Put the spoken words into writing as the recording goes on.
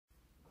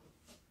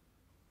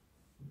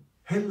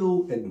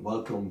Hello and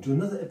welcome to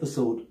another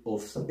episode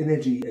of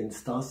Energy and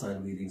Star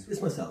Sign Readings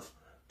with myself,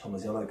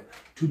 Thomas Janak.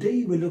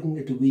 Today we're looking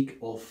at the week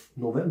of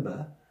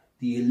November,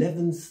 the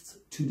 11th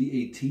to the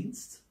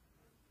 18th,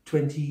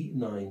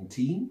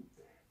 2019.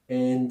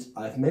 And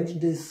I've mentioned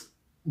this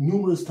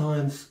numerous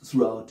times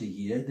throughout the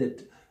year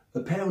that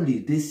apparently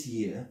this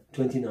year,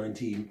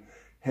 2019,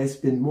 has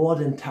been more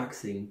than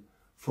taxing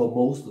for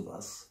most of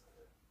us.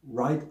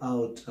 Right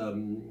out,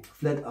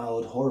 flat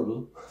out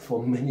horrible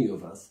for many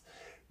of us.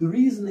 The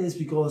reason is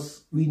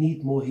because we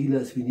need more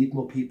healers, we need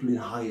more people in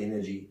high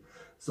energy.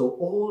 So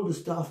all the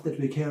stuff that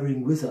we're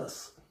carrying with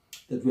us,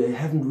 that we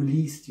haven't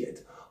released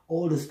yet,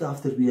 all the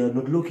stuff that we are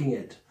not looking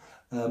at,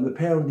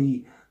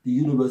 apparently the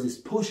universe is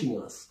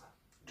pushing us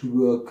to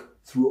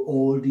work through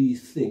all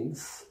these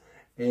things.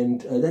 And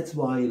that's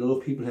why a lot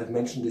of people have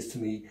mentioned this to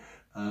me.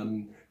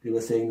 They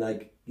were saying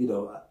like, you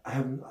know, I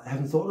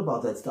haven't thought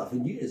about that stuff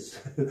in years.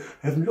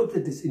 I haven't looked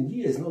at this in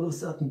years, and all of a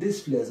sudden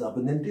this flares up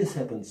and then this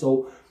happens.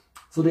 So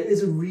there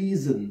is a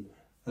reason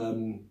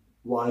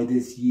why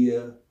this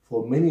year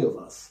for many of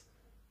us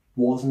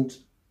wasn't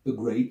a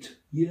great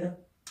year.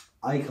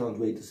 I can't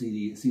wait to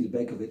see the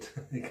back of it,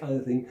 kind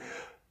of thing.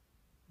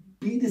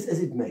 Be this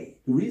as it may,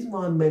 the reason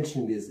why I'm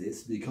mentioning this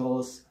is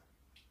because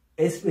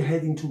as we're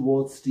heading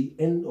towards the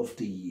end of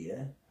the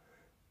year,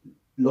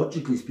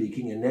 logically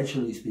speaking and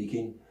naturally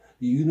speaking,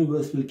 the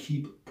universe will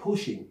keep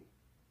pushing,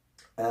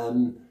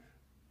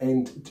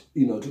 and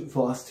you know,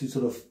 for us to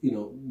sort of, you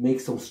know,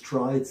 make some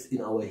strides in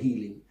our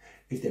healing,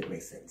 if that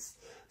makes sense.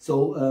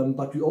 So,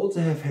 but we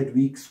also have had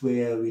weeks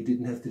where we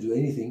didn't have to do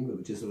anything, where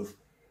we just sort of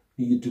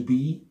needed to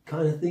be,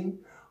 kind of thing,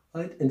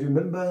 right? And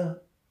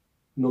remember,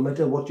 no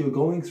matter what you're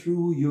going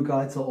through, your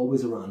guides are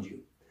always around you.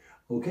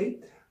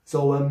 Okay.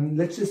 So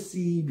let's just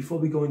see, before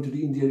we go into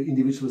the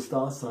individual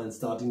star signs,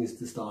 starting with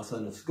the star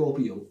sign of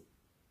Scorpio,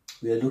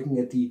 we are looking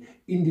at the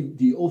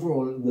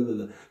overall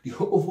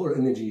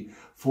energy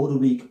for the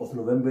week of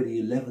November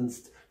the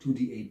 11th to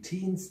the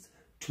 18th,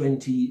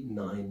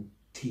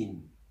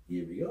 2019.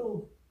 Here we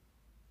go.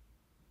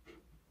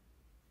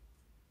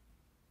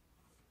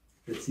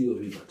 Let's see what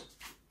we got.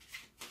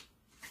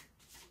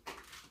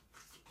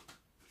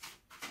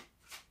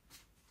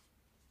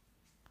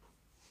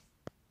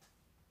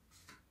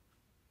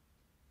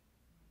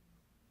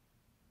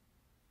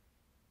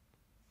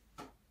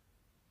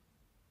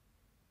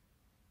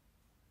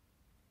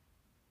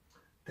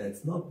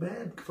 That's not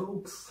bad,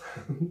 folks.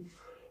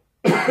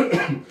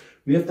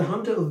 We have the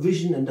Hunter of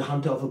Vision and the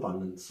Hunter of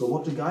Abundance. So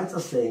what the guides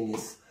are saying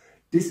is,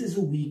 this is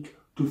a week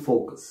to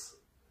focus.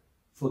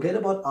 Forget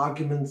about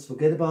arguments,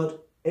 forget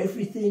about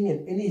everything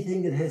and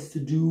anything that has to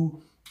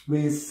do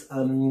with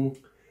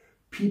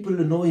people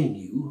annoying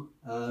you,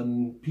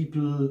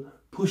 people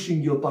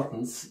pushing your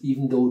buttons,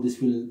 even though this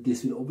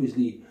will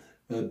obviously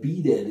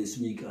be there this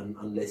week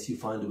unless you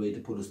find a way to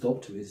put a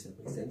stop to it, if that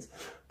makes sense.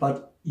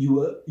 But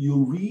your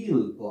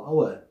real, or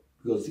our,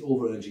 because the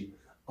over energy,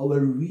 our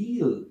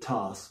real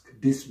task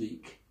this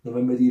week,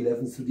 November the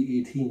 11th to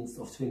the 18th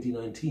of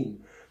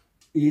 2019,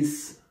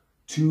 is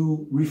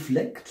to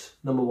reflect,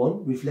 number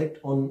one, reflect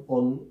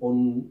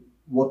on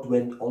what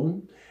went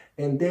on,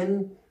 and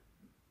then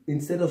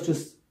instead of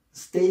just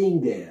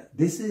staying there,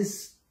 this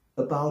is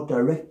about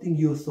directing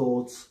your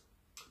thoughts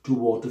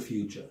toward the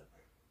future.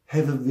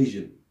 Have a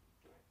vision.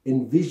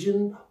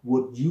 Envision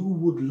what you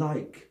would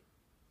like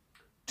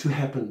to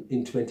happen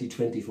in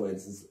 2020, for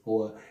instance,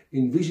 or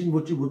envision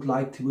what you would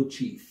like to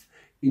achieve.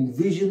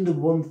 Envision the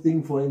one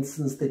thing, for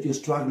instance, that you're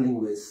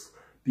struggling with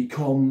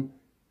become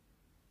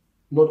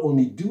not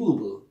only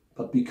doable,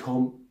 but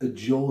become a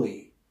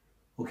joy.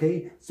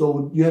 Okay?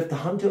 So you have the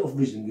Hunter of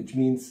Vision, which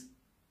means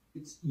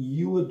it's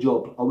your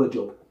job, our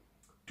job,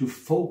 to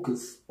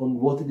focus on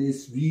what it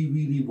is we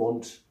really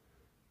want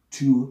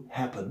to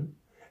happen.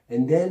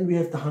 And then we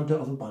have the Hunter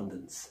of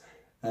Abundance.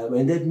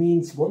 And that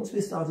means once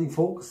we're starting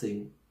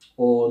focusing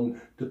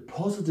on the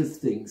positive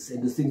things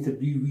and the things that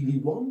we really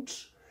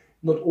want,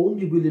 not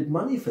only will it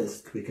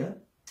manifest quicker,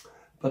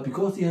 but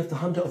because you have the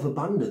Hunter of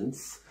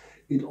Abundance,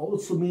 it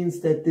also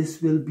means that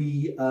this will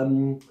be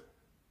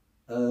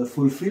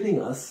fulfilling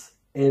us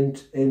and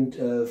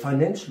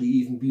financially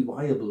even be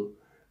viable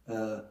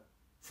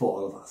for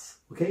all of us.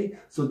 Okay?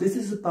 So this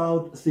is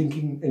about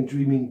thinking and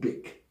dreaming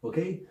big.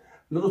 Okay?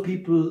 A lot of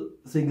people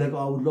think like, oh,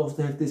 I would love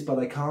to have this, but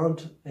I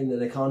can't, and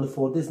then I can't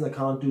afford this, and I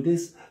can't do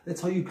this.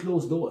 That's how you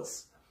close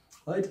doors,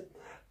 right?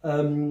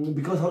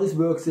 Because how this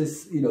works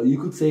is, you know, you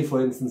could say,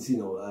 for instance, you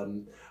know,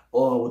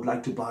 oh, I would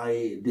like to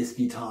buy this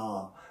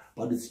guitar,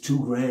 but it's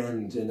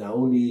 $2,000, and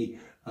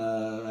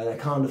I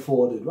can't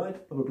afford it,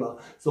 right? Blah blah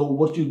blah. So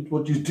what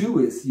you do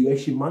is you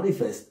actually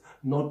manifest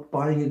not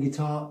buying a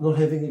guitar, not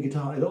having a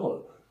guitar at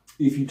all.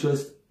 If you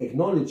just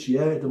acknowledge,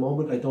 yeah, at the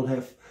moment I don't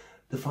have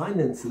the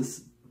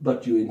finances,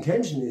 but your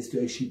intention is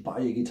to actually buy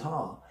a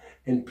guitar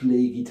and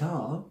play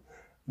guitar,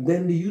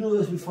 then the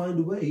universe will find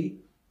a way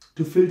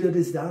to filter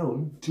this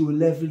down to a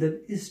level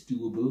that is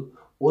doable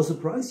or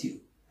surprise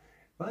you,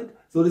 right?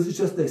 So this is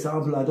just an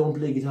example. I don't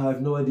play guitar. I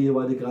have no idea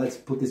why the guys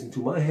put this into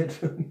my head.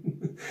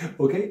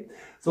 Okay?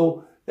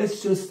 So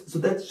that's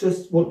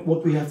just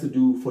what we have to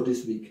do for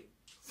this week.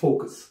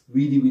 Focus,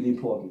 really, really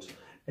important.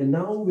 And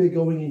now we're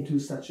going into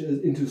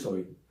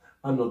sorry,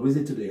 I'm not with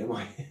it today, am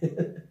I?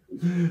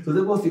 So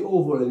that was the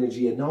overall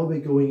energy, and now we're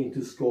going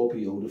into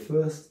Scorpio, the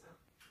first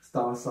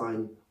star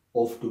sign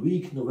of the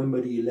week,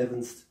 November the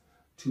 11th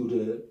to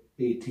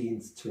the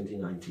 18th,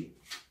 2019.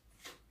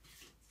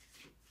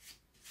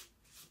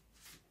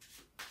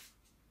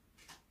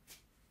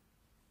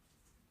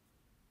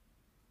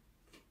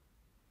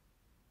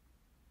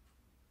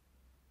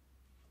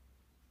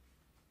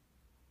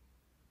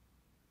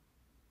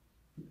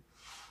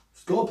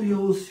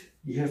 Scorpios,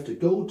 you have the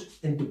goat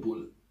and the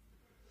bull.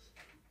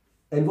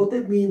 And what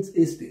that means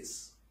is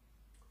this.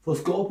 For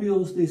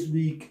Scorpios this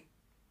week,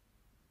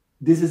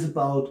 this is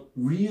about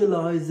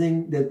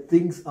realizing that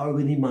things are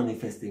really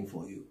manifesting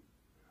for you.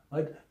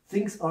 Right?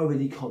 Things are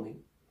really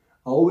coming.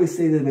 I always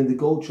say that when the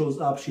goat shows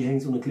up, she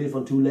hangs on a cliff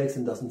on 2 legs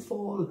and doesn't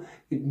fall.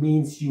 It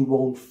means you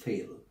won't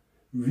fail.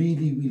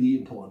 Really, really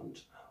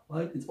important.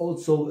 Right? It's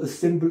also a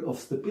symbol of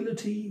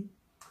stability,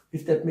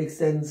 if that makes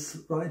sense,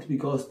 right?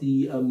 Because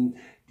the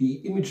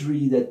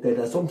imagery that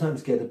I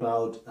sometimes get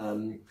about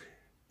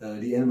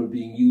the animal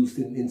being used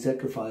in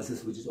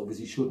sacrifices, which it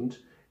obviously shouldn't,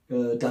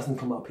 doesn't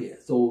come up here.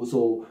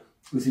 So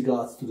with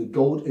regards to the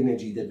goat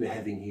energy that we're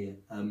having here,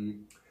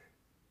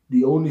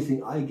 the only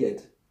thing I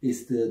get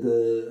is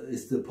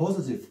the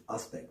positive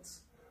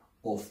aspects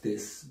of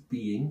this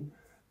being,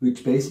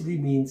 which basically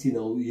means, you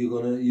know,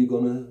 you're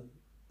gonna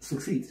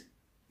succeed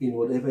in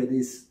whatever it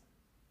is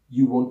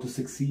you want to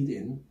succeed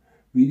in.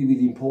 Really,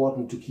 really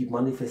important to keep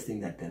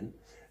manifesting that then.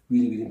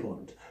 Really, really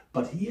important.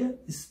 But here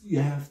you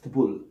have the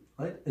bull,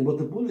 right? And what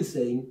the bull is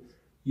saying,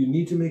 you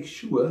need to make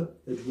sure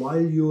that while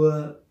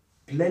you're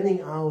planning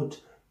out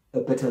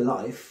a better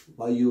life,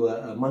 while you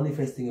are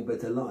manifesting a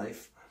better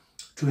life,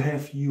 to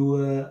have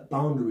your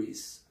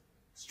boundaries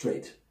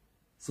straight.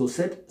 So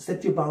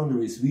set your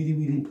boundaries, really,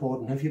 really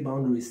important. Have your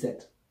boundaries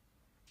set.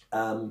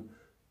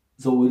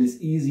 So it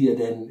is easier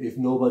than if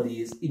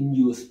nobody is in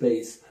your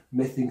space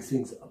messing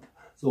things up.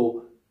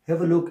 So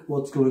have a look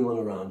what's going on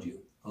around you,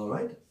 all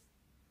right?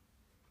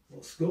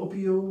 Well,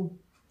 Scorpio,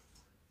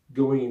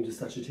 going into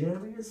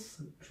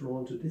Sagittarius,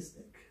 drawn to this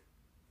deck.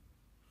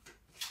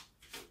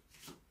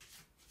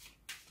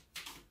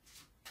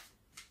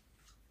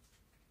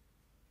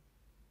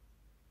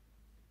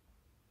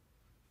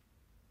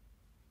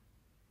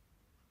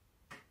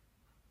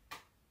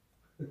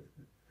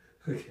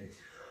 Okay.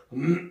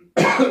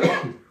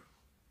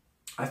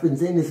 I've been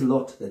saying this a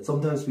lot, that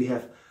sometimes we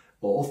have,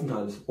 or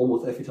oftentimes,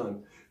 almost every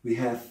time, we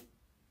have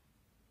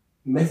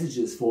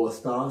messages for a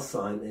star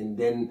sign and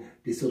then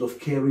they sort of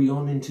carry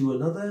on into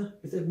another,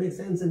 if that makes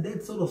sense. And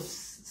that sort of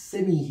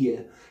semi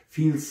here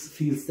feels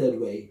that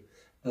way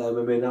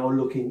when we're now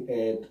looking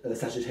at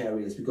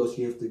Sagittarius, because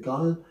you have the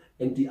gull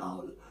and the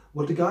owl.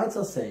 What the guides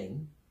are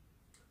saying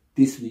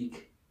this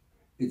week,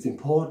 it's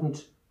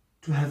important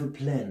to have a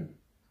plan,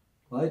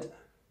 right?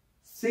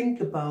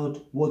 Think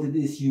about what it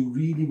is you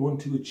really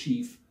want to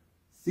achieve.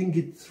 Think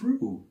it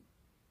through.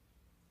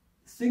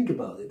 Think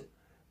about it.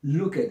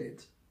 Look at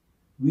it.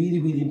 Really,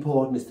 really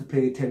important is to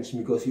pay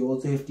attention, because you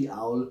also have the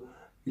owl,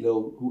 you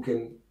know, who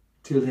can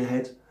tilt her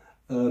head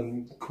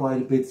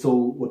quite a bit. So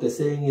what they're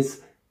saying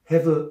is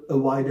have a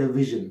wider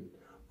vision,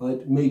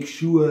 right? Make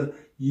sure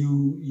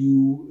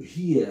you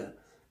hear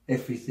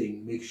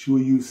everything. Make sure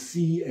you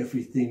see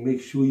everything.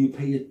 Make sure you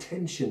pay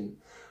attention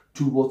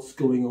to what's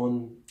going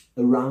on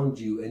around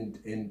you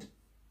and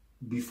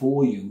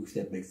before you, if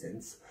that makes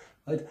sense,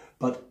 right?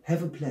 But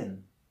have a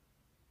plan,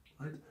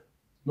 right?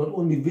 Not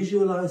only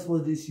visualize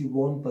what it is you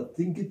want, but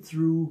think it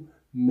through,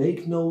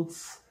 make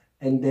notes,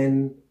 and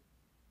then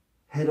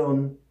head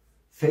on,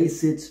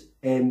 face it,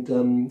 and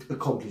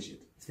accomplish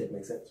it, if that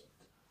makes sense.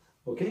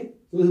 Okay?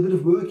 So there's a bit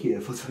of work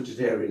here for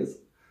Sagittarius,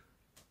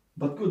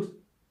 but good,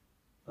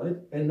 right?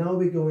 And now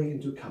we're going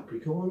into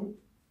Capricorn.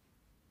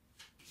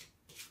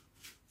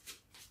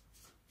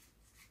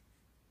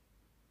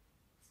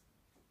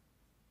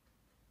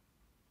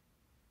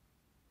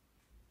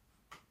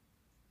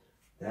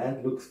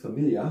 That looks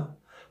familiar.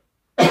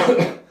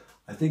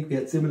 I think we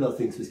had similar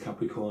things with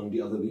Capricorn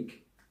the other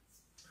week.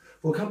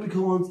 For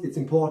Capricorns, it's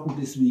important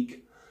this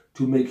week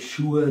to make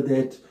sure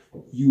that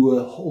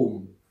your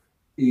home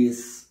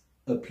is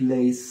a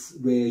place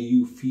where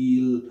you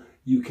feel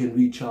you can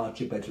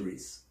recharge your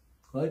batteries,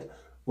 right?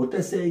 What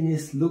they're saying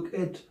is, look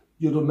at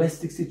your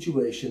domestic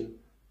situation.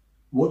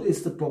 What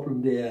is the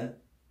problem there?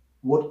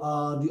 What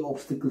are the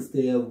obstacles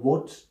there?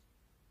 What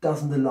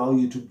doesn't allow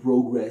you to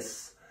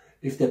progress,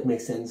 if that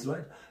makes sense,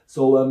 right?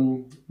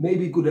 So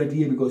maybe a good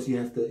idea, because you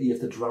have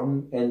the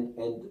drum and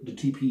the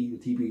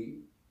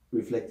TP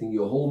reflecting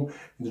your home,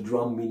 and the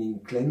drum meaning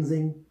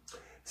cleansing.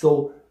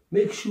 So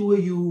make sure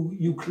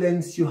you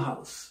cleanse your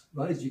house,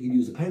 right? You can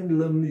use a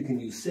pendulum, you can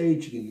use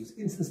sage, you can use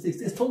incense sticks.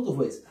 There's tons of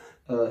ways.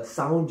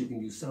 Sound, you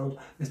can use sound.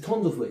 There's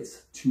tons of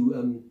ways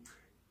to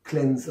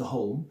cleanse a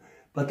home.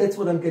 But that's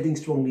what I'm getting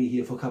strongly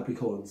here for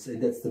Capricorns,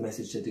 and that's the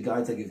message that the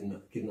guides are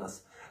giving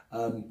us.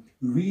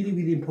 Really,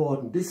 really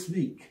important this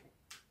week.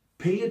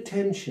 pay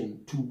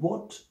attention to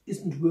what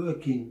isn't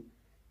working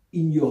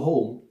in your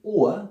home,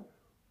 or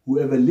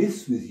whoever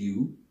lives with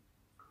you,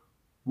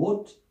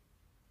 what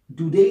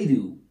do they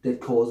do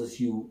that causes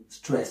you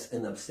stress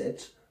and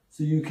upset,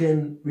 so you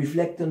can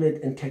reflect on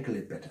it and tackle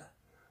it better,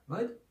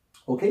 right?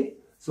 Okay,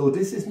 so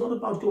this is not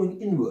about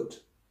going inward,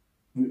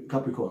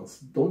 Capricorns.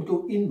 Don't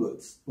go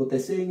inwards. What they're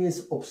saying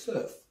is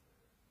observe.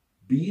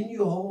 Be in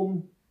your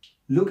home,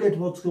 look at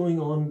what's going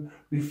on,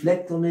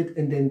 reflect on it,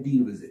 and then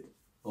deal with it.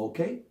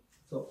 Okay,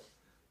 so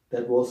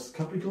that was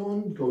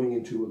Capricorn going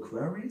into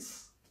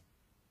Aquarius.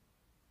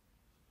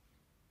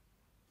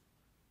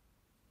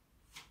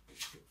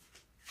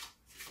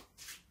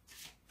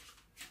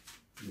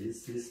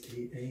 This is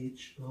the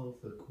age of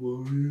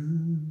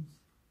Aquarius.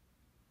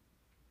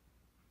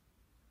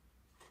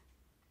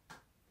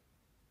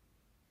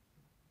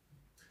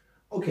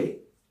 Okay,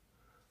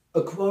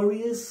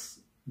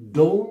 Aquarius,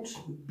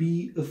 don't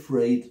be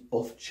afraid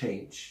of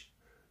change.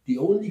 The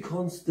only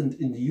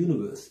constant in the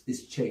universe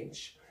is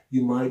change.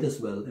 You might as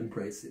well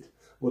embrace it.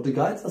 What the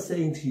guides are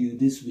saying to you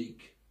this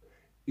week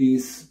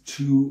is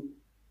to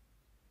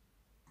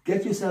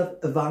get yourself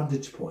a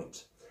vantage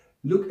point.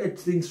 Look at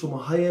things from a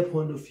higher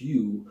point of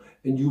view,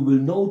 and you will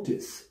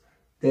notice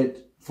that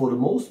for the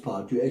most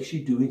part you're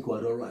actually doing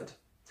quite all right.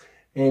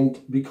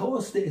 And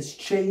because there is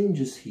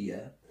changes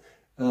here,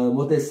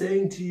 what they're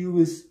saying to you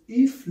is,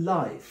 if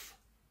life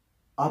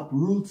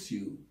uproots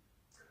you,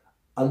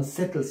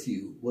 unsettles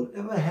you,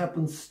 whatever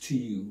happens to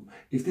you,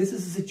 if this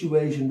is a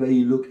situation where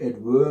you look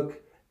at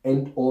work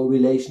and or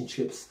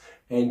relationships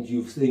and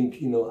you think,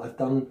 you know, I've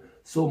done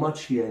so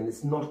much here and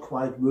it's not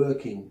quite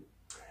working,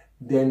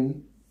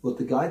 then what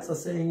the guides are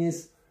saying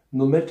is,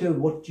 no matter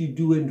what you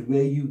do and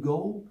where you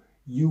go,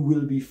 you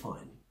will be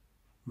fine.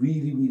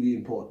 Really, really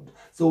important.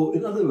 So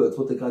in other words,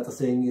 what the guides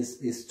are saying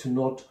is to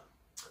not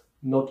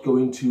go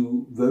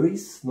into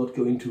worries, not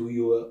go into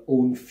your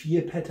own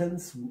fear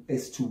patterns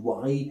as to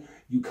why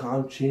you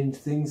can't change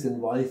things and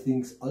why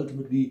things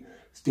ultimately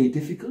stay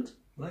difficult,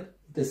 right?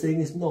 What they're saying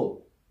is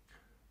no.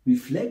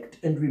 Reflect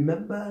and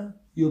remember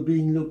you're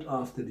being looked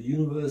after. The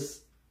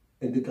universe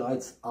and the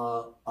guides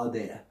are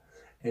there.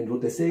 And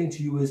what they're saying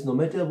to you is, no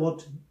matter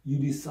what you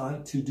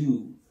decide to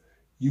do,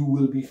 you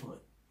will be fine.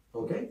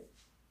 Okay?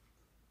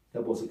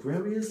 That was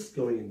Aquarius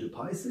going into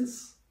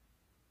Pisces.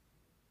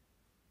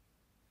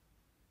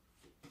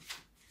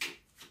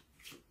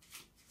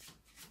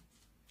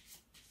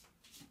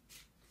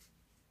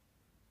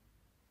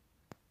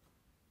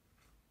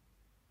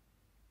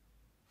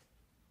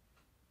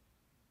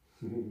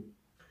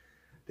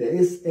 There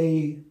is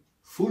a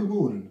full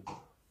moon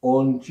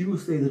on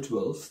Tuesday the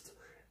 12th,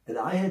 and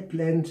I had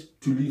planned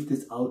to leave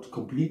this out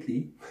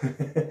completely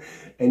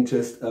and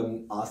just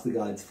ask the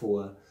guides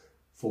for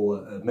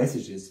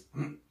messages.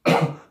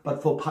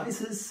 But for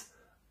Pisces,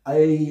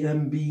 I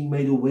am being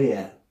made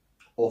aware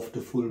of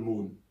the full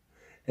moon.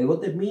 And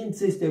what that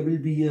means is there will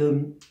be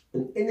an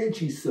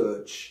energy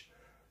surge,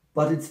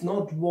 but it's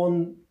not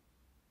a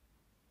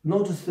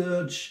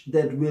surge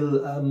that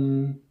will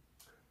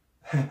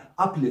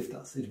uplift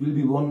us. It will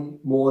be one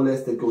more or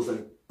less that goes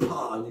like,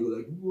 pah, and you're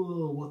like,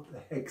 whoa, what the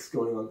heck's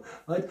going on,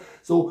 right?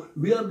 So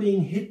we are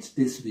being hit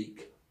this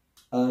week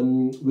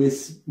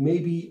with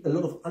maybe a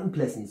lot of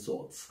unpleasant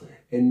thoughts,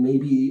 and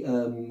maybe,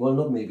 well,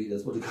 not maybe,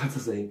 that's what the guys are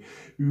saying.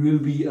 We will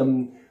be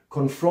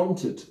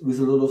confronted with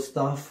a lot of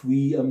stuff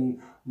we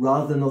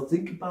rather not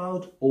think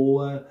about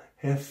or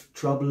have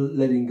trouble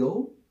letting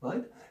go,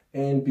 right?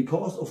 And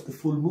because of the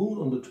full moon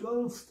on the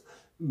 12th,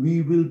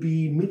 we will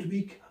be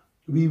midweek,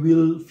 we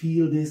will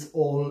feel this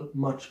all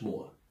much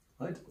more,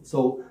 right?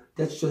 So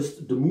that's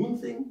just the moon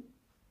thing.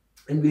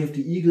 And we have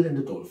the eagle and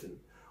the dolphin.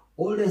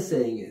 All they're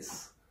saying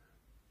is,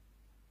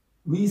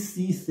 we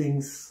see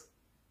things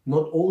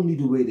not only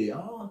the way they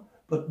are,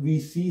 but we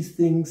see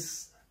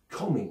things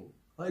coming,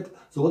 right?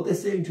 So what they're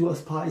saying to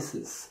us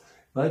Pisces,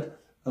 right?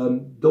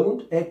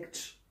 Don't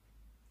act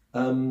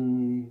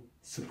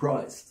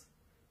surprised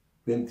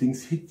when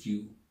things hit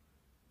you,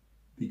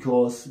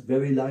 because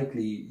very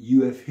likely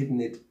you have hidden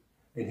it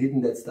and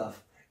hidden that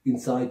stuff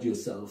inside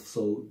yourself.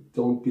 So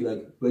don't be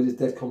like, where did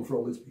that come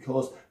from? It's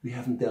because we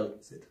haven't dealt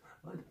with it,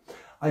 right?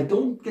 I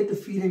don't get the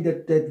feeling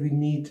that we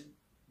need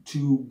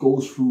to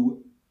go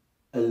through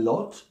a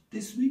lot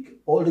this week.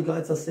 All the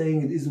guides are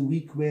saying it is a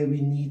week where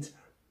we need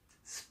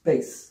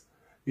space.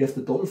 We have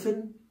the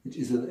dolphin, which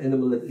is an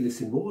animal that lives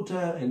in water,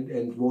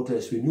 and water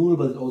is renewal,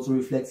 but it also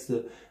reflects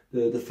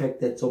the fact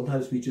that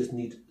sometimes we just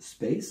need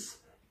space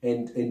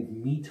and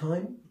me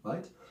time,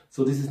 right?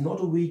 So this is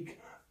not a week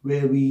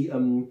where we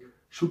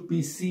should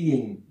be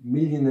seeing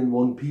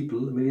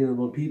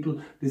 1,000,001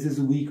 people. This is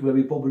a week where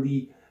we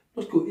probably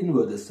not go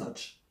inward as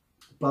such,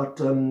 but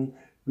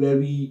where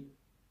we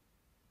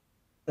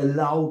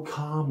allow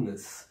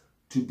calmness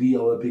to be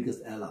our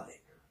biggest ally,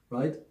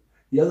 right?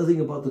 The other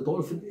thing about the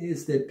dolphin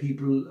is that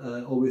people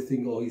always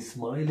think, oh, he's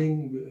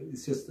smiling.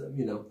 It's just,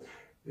 you know,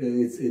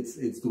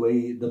 it's the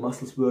way the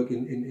muscles work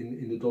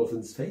in the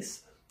dolphin's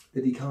face,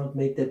 that he can't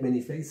make that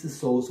many faces,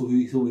 so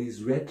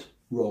he's read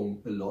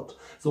wrong a lot.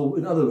 So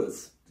in other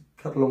words,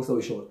 cut a long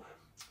story short,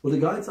 What the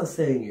guides are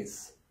saying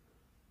is,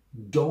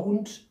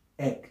 don't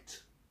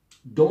act.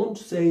 Don't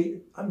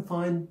say, I'm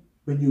fine,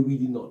 when you're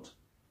really not,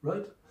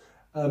 right?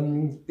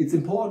 It's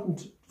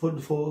important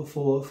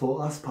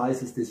for us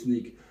Pisces this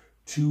week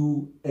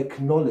to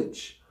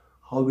acknowledge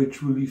how we're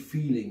truly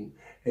feeling.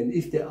 And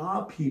if there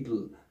are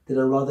people that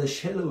are rather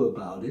shallow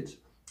about it,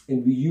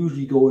 and we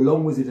usually go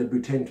along with it and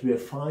pretend we're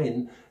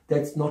fine,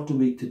 that's not the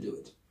week to do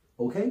it,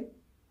 okay?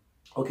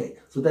 Okay,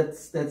 so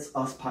that's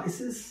us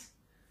Pisces,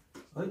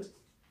 right?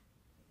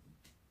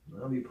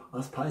 Now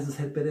us Pisces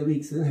had better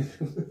weeks, isn't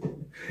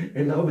it?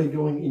 And now we're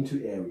going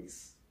into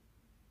Aries.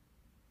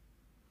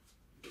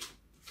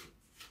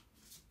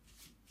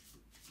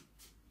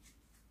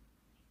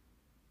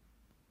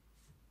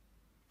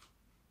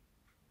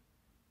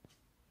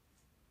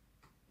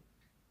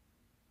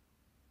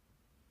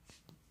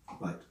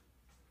 Right.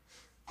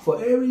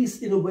 For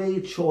Aries, in a way,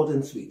 it's short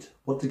and sweet.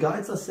 What the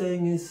guides are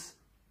saying is,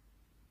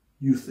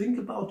 you think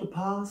about the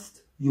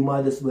past, you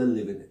might as well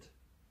live in it,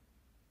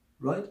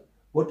 right?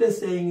 What they're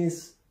saying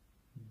is,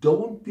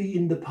 don't be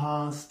in the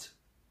past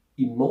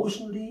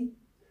emotionally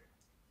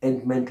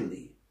and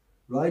mentally,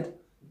 right?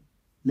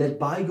 Let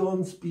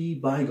bygones be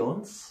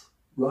bygones,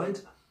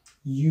 right?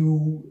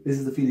 This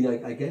is the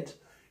feeling I get,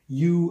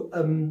 you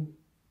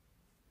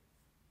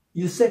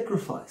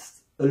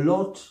sacrificed a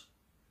lot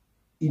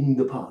in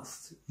the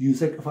past. You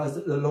sacrificed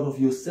a lot of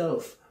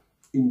yourself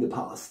in the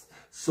past.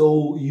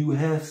 So you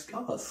have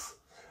scars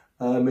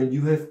and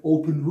you have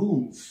open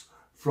wounds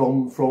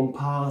from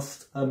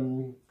past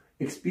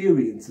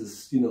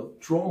experiences, you know,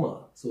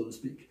 trauma, so to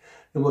speak.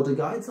 And what the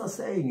guides are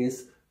saying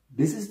is,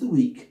 this is the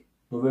week,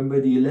 November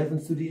the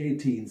 11th to the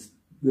 18th,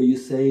 where you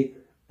say,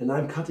 and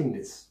I'm cutting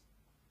this,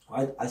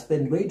 right? I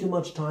spend way too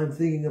much time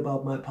thinking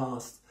about my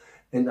past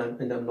and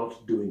I'm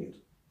not doing it,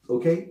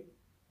 okay?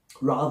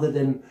 Rather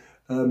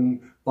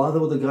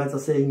what the guides are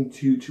saying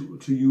to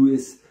you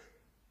is,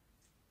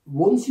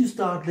 once you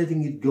start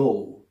letting it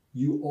go,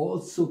 you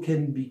also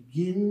can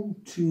begin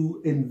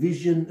to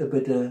envision a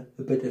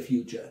better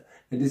future.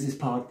 And this is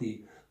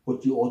partly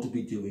what you ought to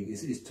be doing,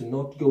 is to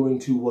not go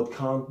into what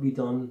can't be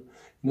done.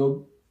 You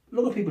know, a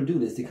lot of people do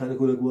this. They kind of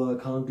go like, well,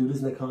 I can't do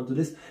this and I can't do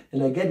this.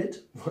 And I get it,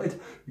 right?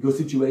 Because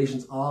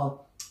situations are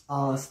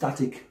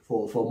static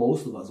for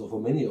most of us, or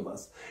for many of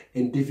us,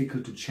 and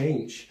difficult to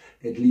change,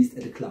 at least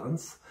at a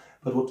glance.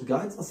 But what the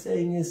guides are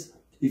saying is,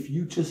 if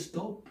you just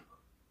stop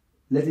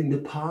letting the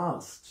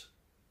past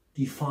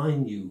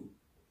define you,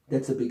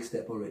 that's a big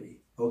step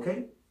already,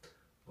 okay?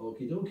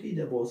 Okie dokie,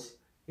 that was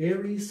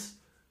Aries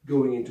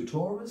going into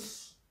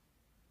Taurus.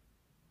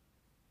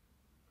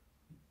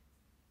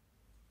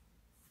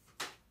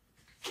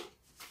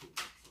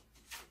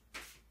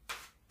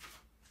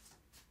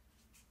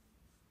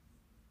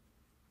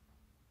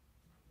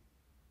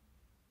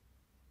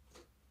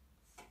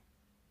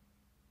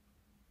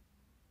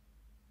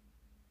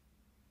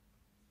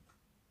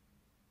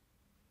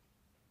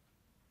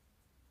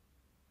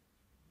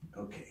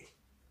 Okay.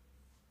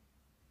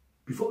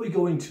 Before we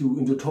go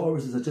into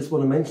Taurus, I just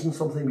want to mention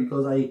something,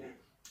 because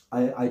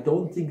I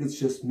don't think it's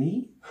just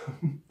me,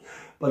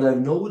 but I've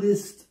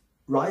noticed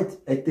right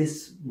at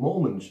this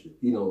moment,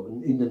 you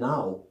know, in the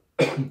now,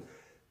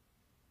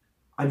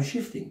 I'm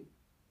shifting.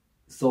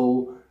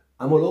 So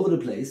I'm all over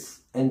the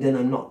place, and then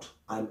I'm not.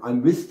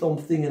 I'm with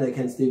something and I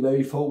can stay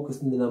very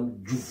focused, and then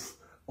I'm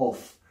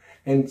off.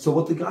 And so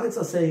what the guides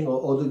are saying,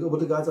 what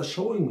the guides are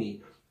showing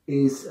me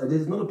is,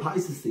 this is not a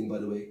Pisces thing, by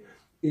the way,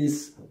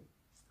 is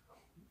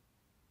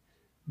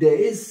there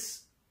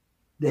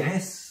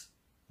has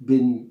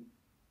been,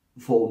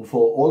 for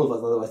all of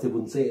us, otherwise they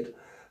wouldn't say it,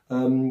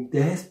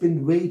 there has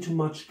been way too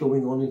much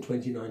going on in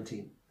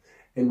 2019.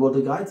 And what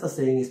the guides are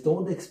saying is,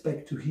 don't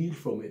expect to heal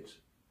from it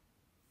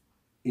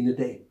in a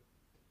day,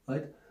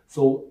 right?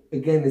 So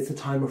again, it's a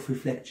time of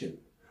reflection.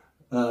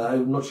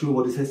 I'm not sure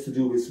what this has to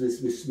do with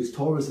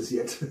Tauruses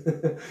yet.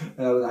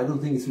 I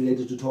don't think it's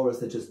related to Taurus.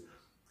 That just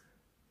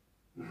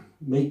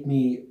made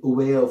me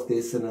aware of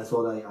this, and I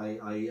thought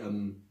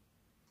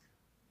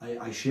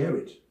I share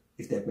it,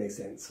 if that makes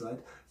sense, right?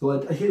 So I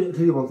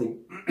tell you one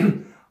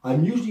thing.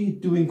 I'm usually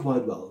doing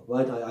quite well,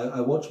 right?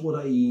 I watch what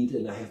I eat,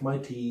 and I have my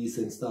teas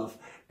and stuff.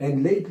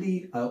 And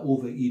lately, I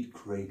overeat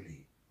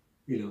greatly.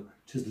 You know,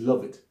 just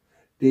love it.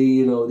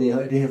 They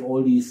have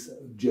all these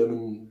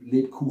German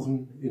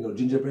Lebkuchen, you know,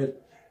 gingerbread,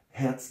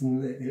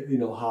 Herzen, you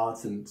know,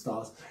 hearts and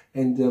stars,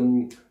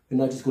 and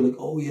I just go like,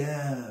 oh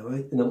yeah,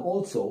 right. And I'm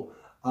also,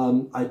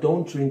 I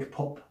don't drink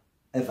pop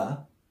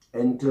ever.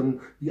 And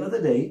the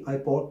other day I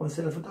bought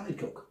myself a Diet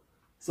Coke.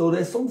 So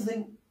there's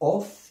something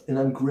off, and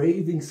I'm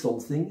craving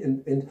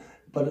something.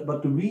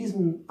 But the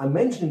reason I'm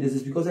mentioning this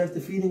is because I have the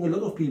feeling a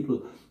lot of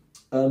people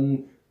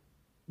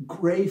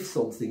crave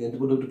something. And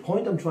the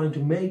point I'm trying to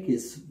make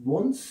is,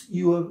 once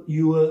your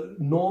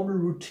normal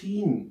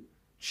routine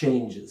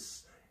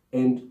changes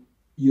and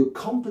you're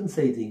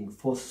compensating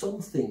for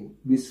something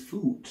with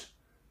food,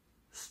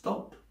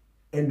 stop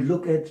and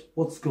look at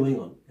what's going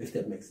on, if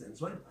that makes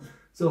sense, right?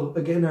 So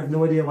again, I have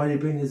no idea why they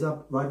bring this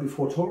up right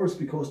before Taurus,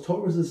 because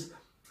Tauruses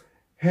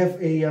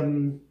have a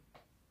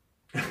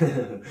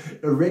a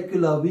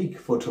regular week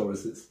for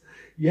Tauruses.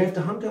 You have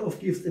the Hunter of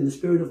Gifts in the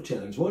spirit of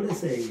challenge. What they're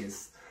saying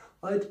is,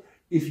 right,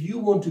 if you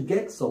want to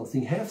get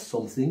something, have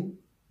something,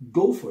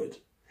 go for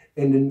it.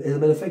 And then, as a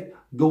matter of fact,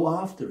 go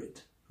after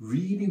it.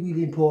 Really,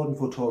 really important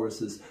for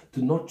Tauruses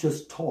to not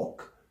just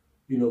talk,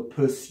 you know,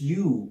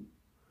 pursue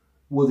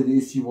what it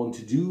is you want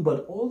to do,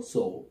 but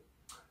also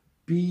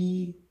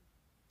be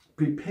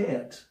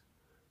prepared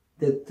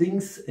that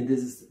things, and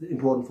this is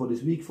important for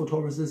this week for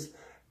Tauruses,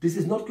 this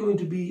is not going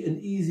to be an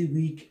easy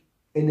week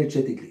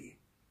energetically,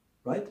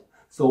 right?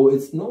 So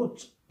it's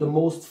not the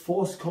most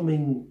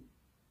forthcoming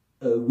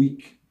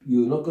week.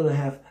 You're not going to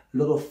have a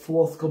lot of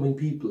forthcoming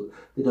people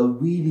that are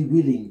really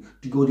willing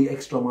to go the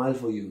extra mile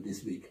for you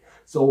this week.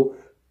 So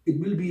it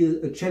will be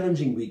a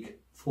challenging week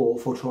for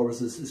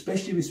Tauruses,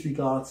 especially with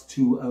regards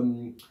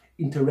to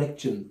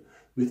interaction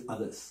with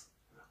others.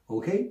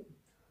 Okay?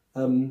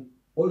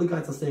 All the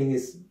guides are saying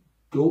is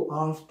go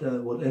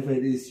after whatever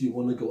it is you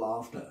want to go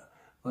after.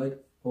 Right?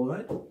 All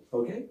right?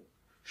 Okay?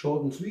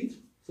 Short and sweet,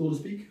 so to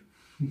speak.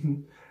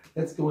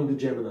 Let's go into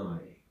Gemini.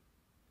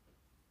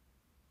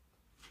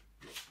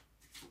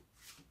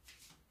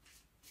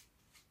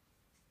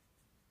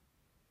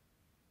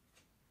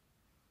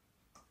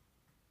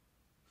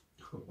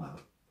 Oh, wow.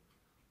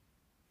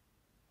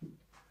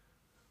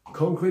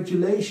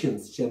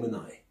 Congratulations,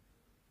 Gemini.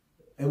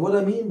 And what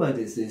I mean by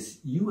this is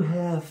you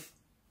have,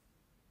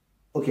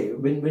 okay,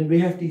 when we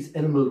have these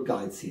animal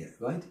guides here,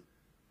 right?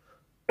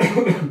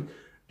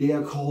 They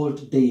are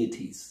called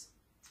deities,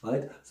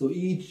 right? So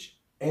each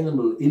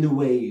animal in a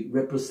way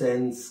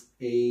represents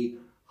a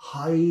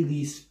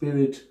highly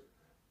spiritual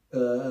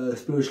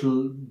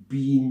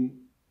being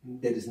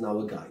that is now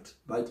a guide,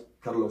 right?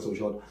 Cut a long story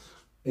short.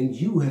 And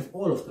you have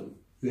all of them.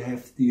 You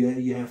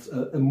have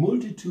a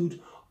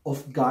multitude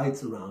of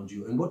guides around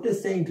you. And what they're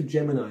saying to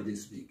Gemini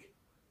this week,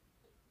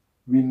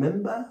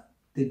 remember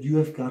that you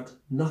have got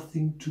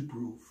nothing to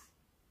prove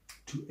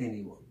to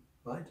anyone,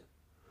 right?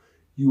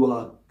 You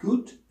are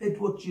good at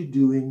what you're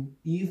doing,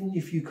 even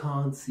if you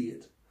can't see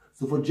it.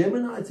 So for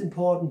Gemini, it's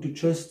important to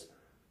just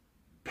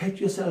pat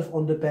yourself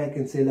on the back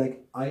and say,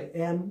 like, I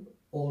am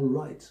all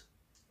right.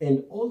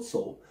 And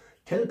also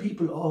tell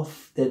people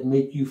off that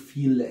make you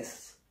feel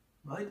less,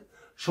 right?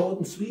 Short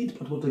and sweet,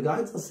 but what the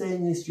guides are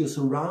saying is you're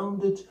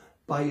surrounded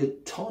by a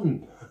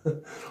ton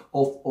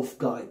of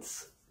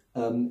guides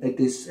at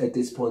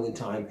this point in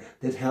time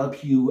that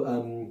help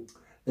you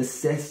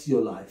assess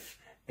your life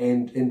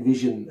and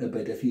envision a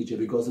better future.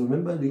 Because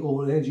remember, the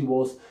overall energy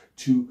was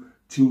to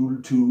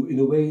in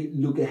a way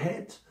look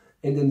ahead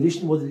and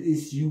envision what it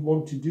is you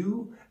want to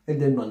do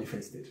and then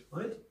manifest it,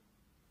 right?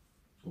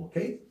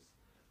 Okay,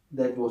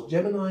 that was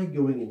Gemini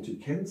going into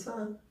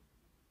Cancer.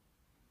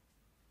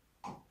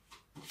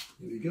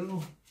 Here we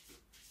go.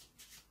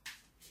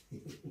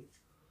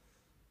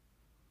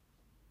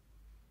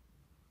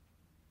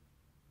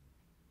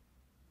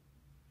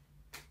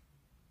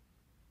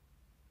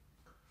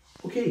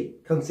 Okay,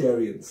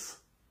 Cancerians,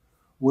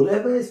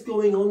 whatever is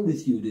going on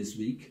with you this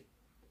week,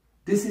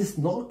 this is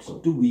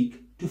not the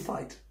week to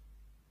fight.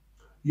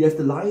 You have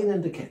the lion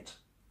and the cat,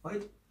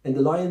 right? And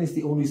the lion is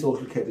the only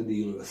social cat in the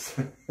universe.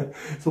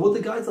 So what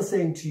the guides are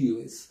saying to you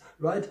is,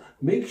 right,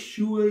 make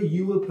sure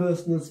your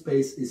personal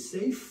space is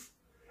safe.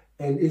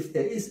 And if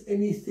there is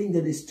anything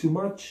that is too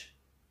much,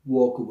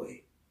 walk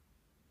away.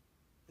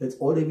 That's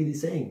all they're really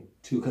saying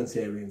to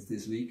Cancerians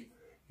this week.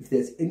 If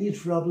there's any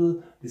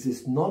trouble, this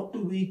is not the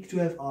week to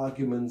have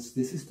arguments.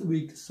 This is the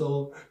week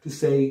to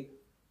say,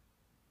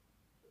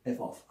 F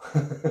off.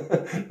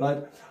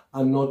 Right?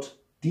 I'm not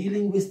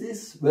dealing with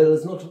this. Well,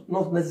 it's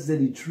not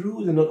necessarily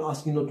true. They're not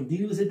asking you not to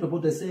deal with it, but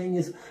what they're saying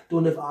is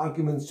don't have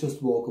arguments,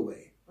 just walk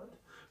away. Right?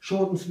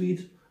 Short and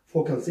sweet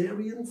for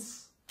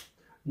Cancerians.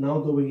 Now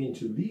going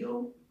into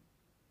Leo.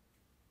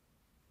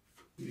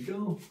 Here we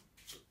go.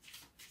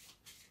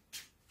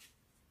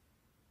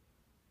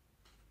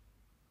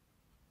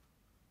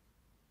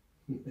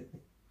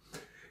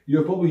 You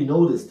have probably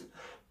noticed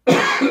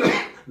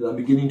that I'm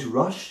beginning to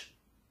rush.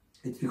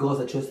 It's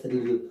because I just had a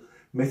little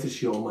message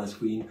here on my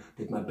screen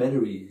that my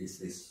battery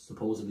is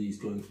supposedly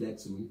going flat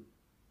soon.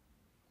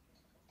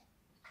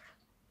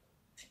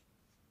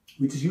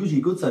 Which is usually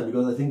a good sign,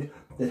 because I think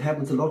that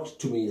happens a lot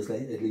to me,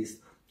 at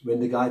least when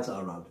the guides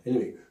are around.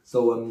 Anyway,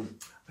 so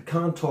I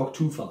can't talk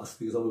too fast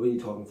because I'm already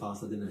talking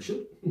faster than I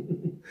should.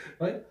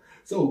 Right?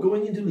 So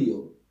going into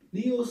Leo.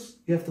 Leos,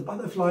 you have the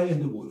butterfly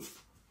and the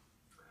wolf.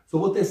 So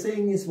what they're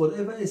saying is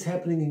whatever is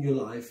happening in your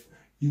life,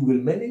 you will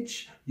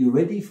manage, you're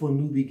ready for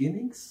new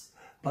beginnings,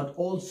 but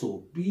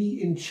also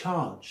be in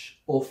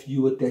charge of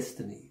your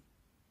destiny.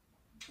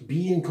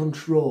 Be in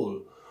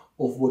control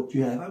of what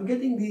you have. I'm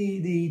getting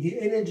the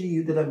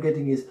energy that I'm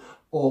getting is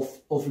of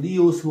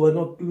Leos who are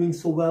not doing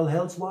so well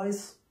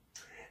health-wise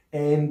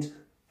and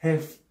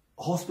have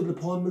hospital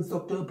appointments,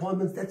 doctor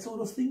appointments, that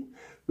sort of thing,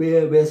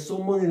 where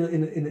someone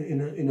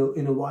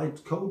in a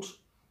white coat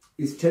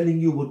is telling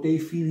you what they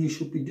feel you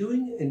should be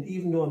doing. And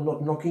even though I'm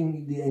not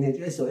knocking the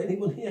NHS or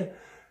anyone here,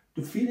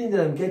 the feeling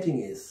that I'm getting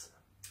is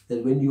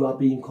that when you are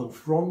being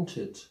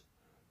confronted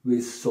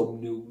with some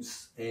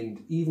news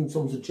and even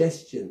some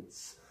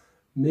suggestions.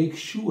 Make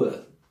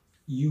sure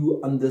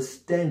you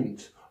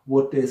understand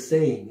what they're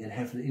saying and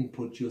have an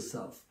input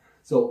yourself.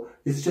 So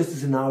this is just a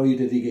scenario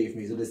that he gave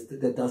me. So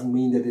that doesn't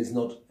mean that it's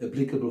not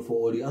applicable for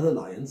all the other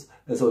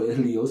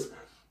Leos.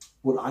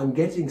 What I'm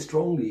getting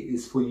strongly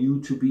is for you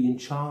to be in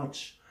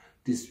charge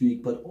this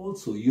week, but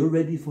also you're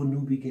ready for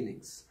new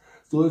beginnings.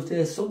 So if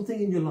there's something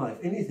in your life,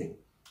 anything,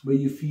 where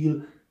you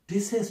feel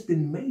this has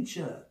been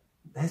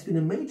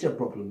a major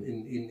problem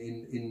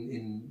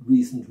in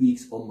recent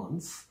weeks or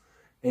months,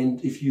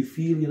 and if you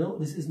feel, you know,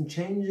 this isn't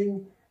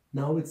changing,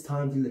 now it's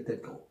time to let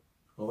that go.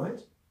 All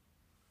right?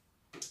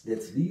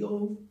 That's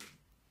Leo.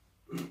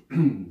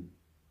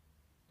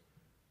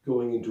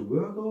 Going into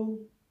Virgo,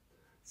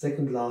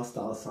 second last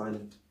star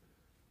sign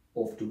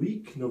of the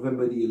week,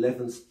 November the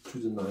 11th to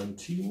the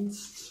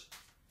 19th.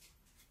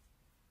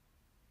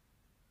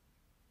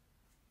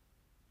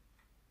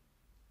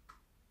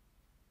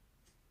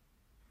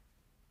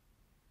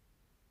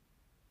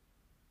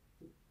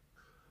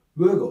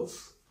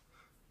 Virgos,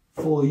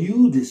 for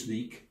you this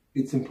week,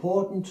 it's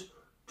important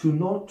to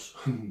not,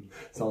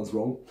 sounds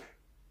wrong,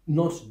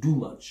 not do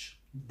much.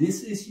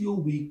 This is your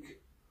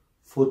week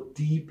for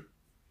deep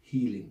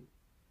healing.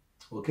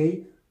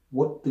 Okay?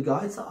 What the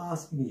guides are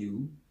asking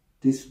you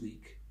this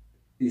week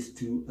is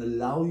to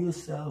allow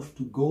yourself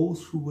to go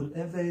through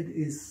whatever it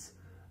is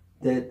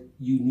that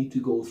you need to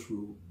go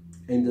through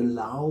and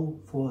allow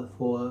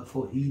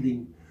for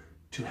healing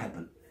to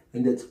happen.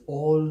 And that's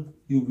all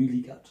you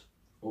really got.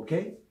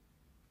 Okay?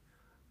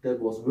 That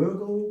was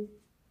Virgo.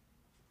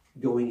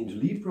 Going into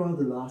Libra,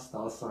 the last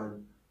star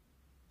sign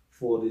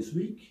for this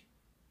week.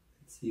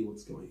 Let's see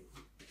what's going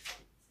on.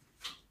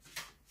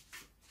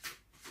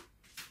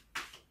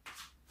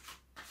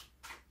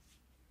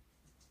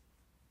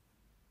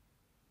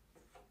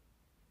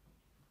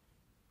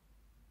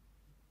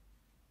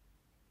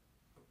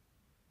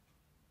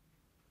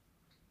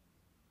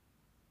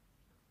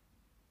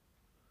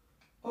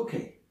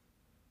 Okay.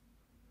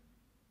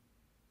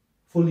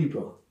 For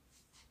Libra.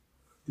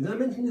 Did I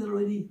mention this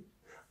already?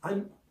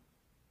 I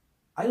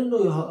don't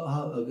know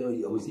how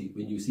obviously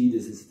when you see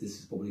this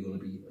is probably going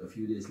to be a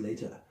few days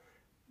later.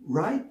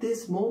 Right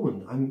this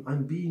moment,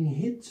 I'm being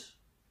hit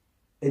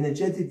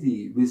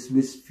energetically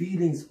with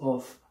feelings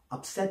of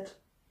upset,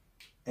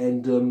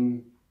 and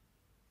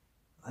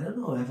I don't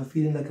know, I have a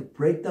feeling like a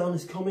breakdown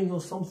is coming or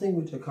something,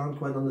 which I can't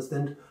quite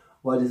understand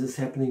why this is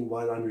happening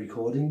while I'm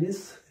recording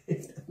this,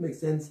 if that makes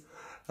sense.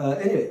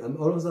 Anyway,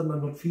 all of a sudden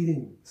I'm not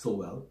feeling so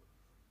well.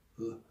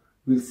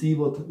 We'll see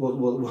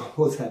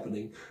what's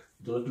happening.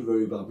 You don't have to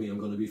worry about me, I'm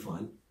going to be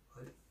fine.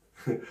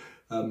 Right?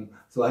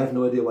 So I have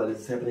no idea why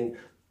this is happening.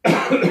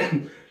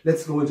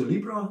 Let's go into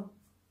Libra.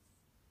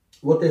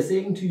 What they're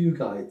saying to you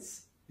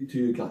guys,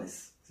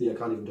 see, I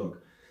can't even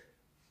talk,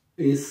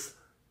 is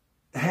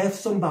have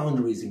some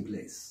boundaries in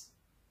place.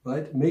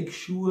 Right? Make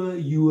sure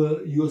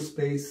your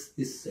space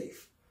is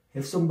safe.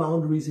 Have some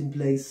boundaries in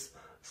place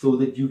so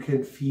that you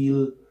can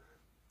feel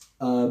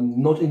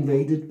not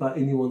invaded by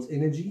anyone's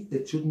energy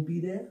that shouldn't be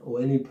there,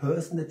 or any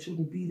person that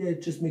shouldn't be there.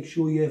 Just make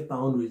sure you have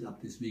boundaries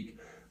up this week.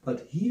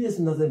 But here's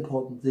another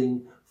important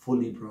thing for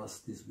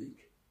Libras this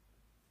week.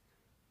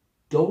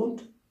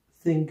 Don't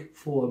think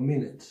for a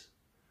minute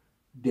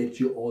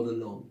that you're all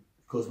alone.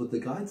 Because what the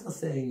guides are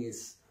saying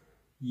is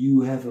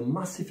you have a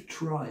massive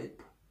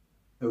tribe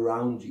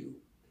around you.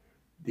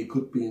 They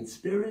could be in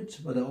spirit,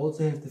 but I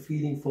also have the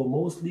feeling for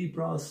most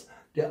Libras,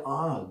 there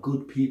are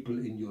good people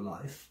in your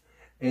life.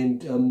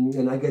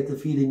 And I get the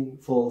feeling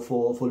for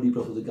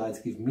Libra, what the guides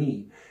give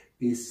me,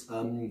 is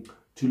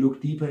to look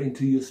deeper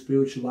into your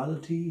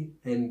spirituality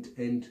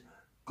and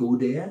go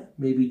there.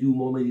 Maybe do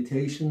more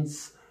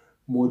meditations,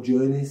 more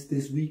journeys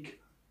this week,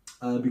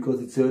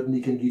 because it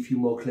certainly can give you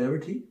more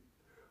clarity,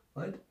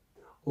 right?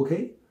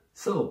 Okay,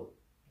 so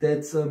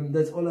that's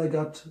all I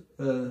got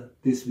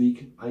this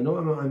week. I know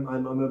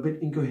I'm a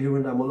bit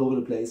incoherent. I'm all over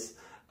the place.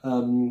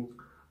 I'm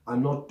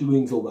not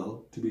doing so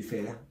well, to be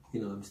fair.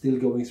 You know, I'm still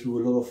going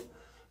through a lot of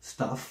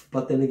stuff,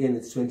 but then again,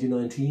 it's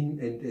 2019,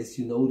 and as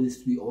you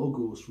noticed, we all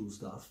go through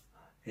stuff,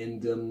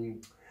 and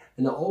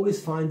I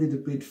always find it a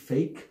bit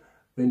fake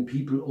when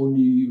people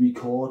only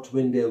record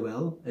when they're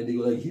well and they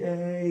go like,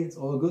 yay, it's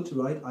all good,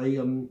 right?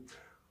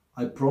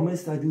 I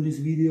promised I do these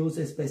videos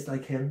as best I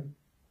can,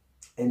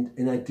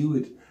 and I do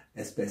it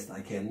as best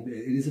I can.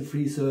 It is a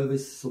free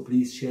service, so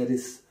please share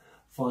this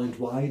far and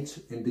wide,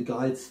 and the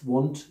guides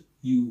want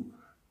you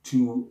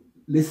to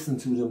listen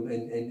to them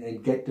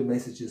and get the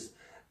messages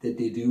that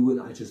they do,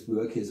 and I just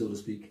work here, so to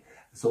speak.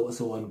 So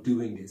I'm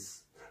doing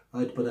this,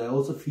 right? But I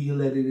also feel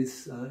that it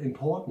is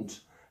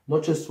important,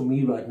 not just for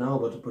me right now,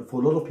 but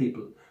for a lot of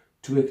people,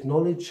 to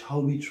acknowledge how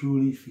we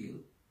truly feel,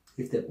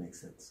 if that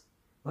makes sense,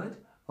 right?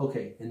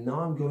 Okay, and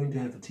now I'm going to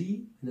have a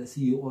tea, and I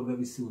see you all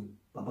very soon.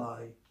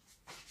 Bye-bye.